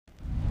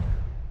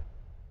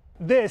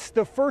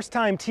The first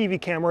time TV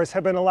cameras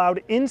have been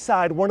allowed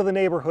inside one of the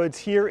neighborhoods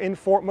here in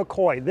Fort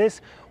McCoy.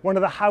 This, one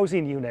of the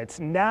housing units,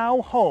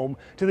 now home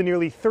to the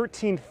nearly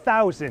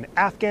 13,000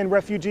 Afghan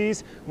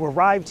refugees who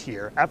arrived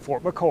here at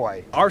Fort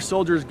McCoy. Our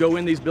soldiers go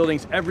in these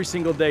buildings every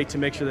single day to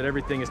make sure that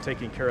everything is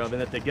taken care of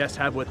and that the guests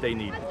have what they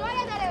need.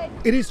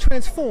 It is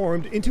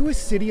transformed into a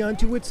city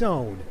unto its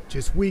own,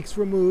 just weeks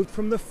removed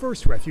from the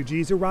first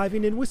refugees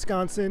arriving in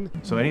Wisconsin.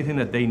 So anything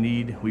that they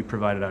need, we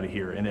provide it out of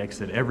here. And like I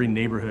said, every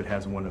neighborhood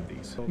has one of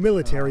these.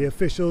 Military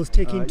officials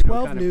taking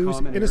 12 News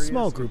and a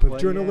small group of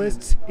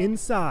journalists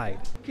inside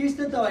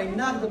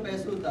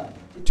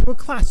to a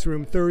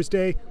classroom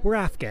Thursday where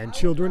Afghan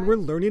children were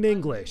learning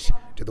English,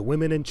 to the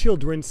Women and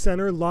Children's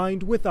Center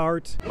lined with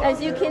art.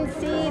 As you can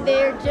see,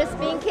 they're just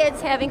being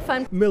kids having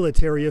fun.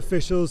 Military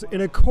officials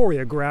in a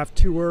choreographed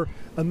tour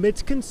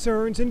amidst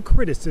concerns and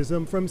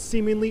criticism from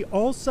seemingly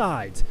all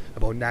sides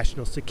about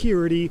national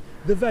security,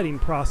 the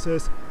vetting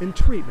process, and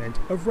treatment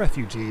of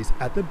refugees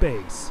at the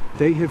base.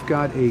 They have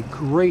got a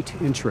great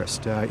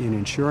interest in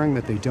ensuring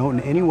that they don't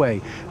in any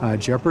way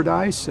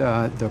jeopardize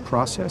the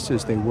process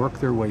as they work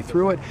their way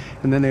through it.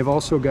 And then they've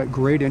also got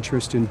great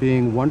interest in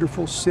being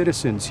wonderful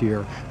citizens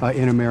here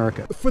in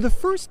America. For the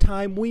first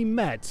time, we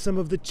met some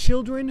of the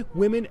children,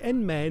 women,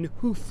 and men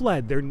who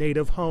fled their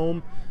native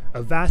home.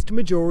 A vast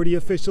majority,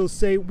 officials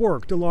say,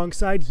 worked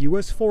alongside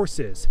U.S.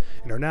 forces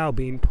and are now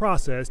being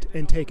processed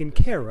and taken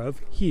care of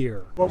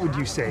here. What would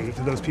you say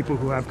to those people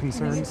who have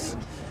concerns?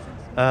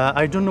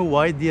 I don't know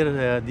why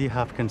they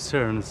have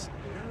concerns.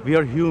 We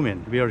are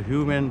human.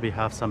 We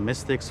have some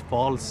mistakes,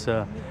 faults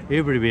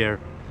everywhere.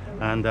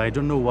 And I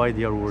don't know why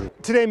they are worried.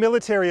 Today,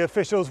 military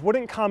officials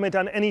wouldn't comment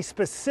on any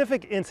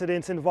specific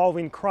incidents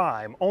involving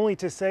crime, only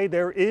to say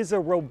there is a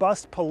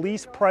robust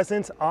police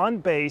presence on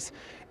base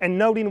and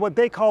noting what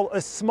they call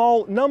a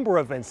small number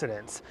of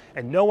incidents.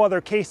 And no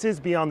other cases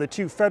beyond the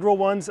 2 federal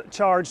ones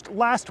charged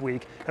last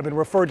week have been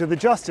referred to the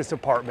Justice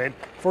Department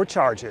for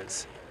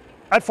charges.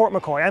 At Fort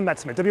McCoy, I'm Matt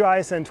Smith,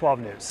 WISN 12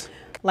 News.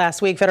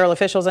 Last week, federal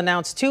officials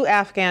announced 2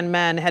 Afghan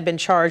men had been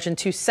charged in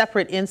 2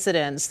 separate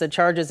incidents. The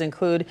charges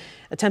include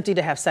attempting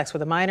to have sex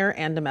with a minor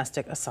and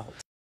domestic assault.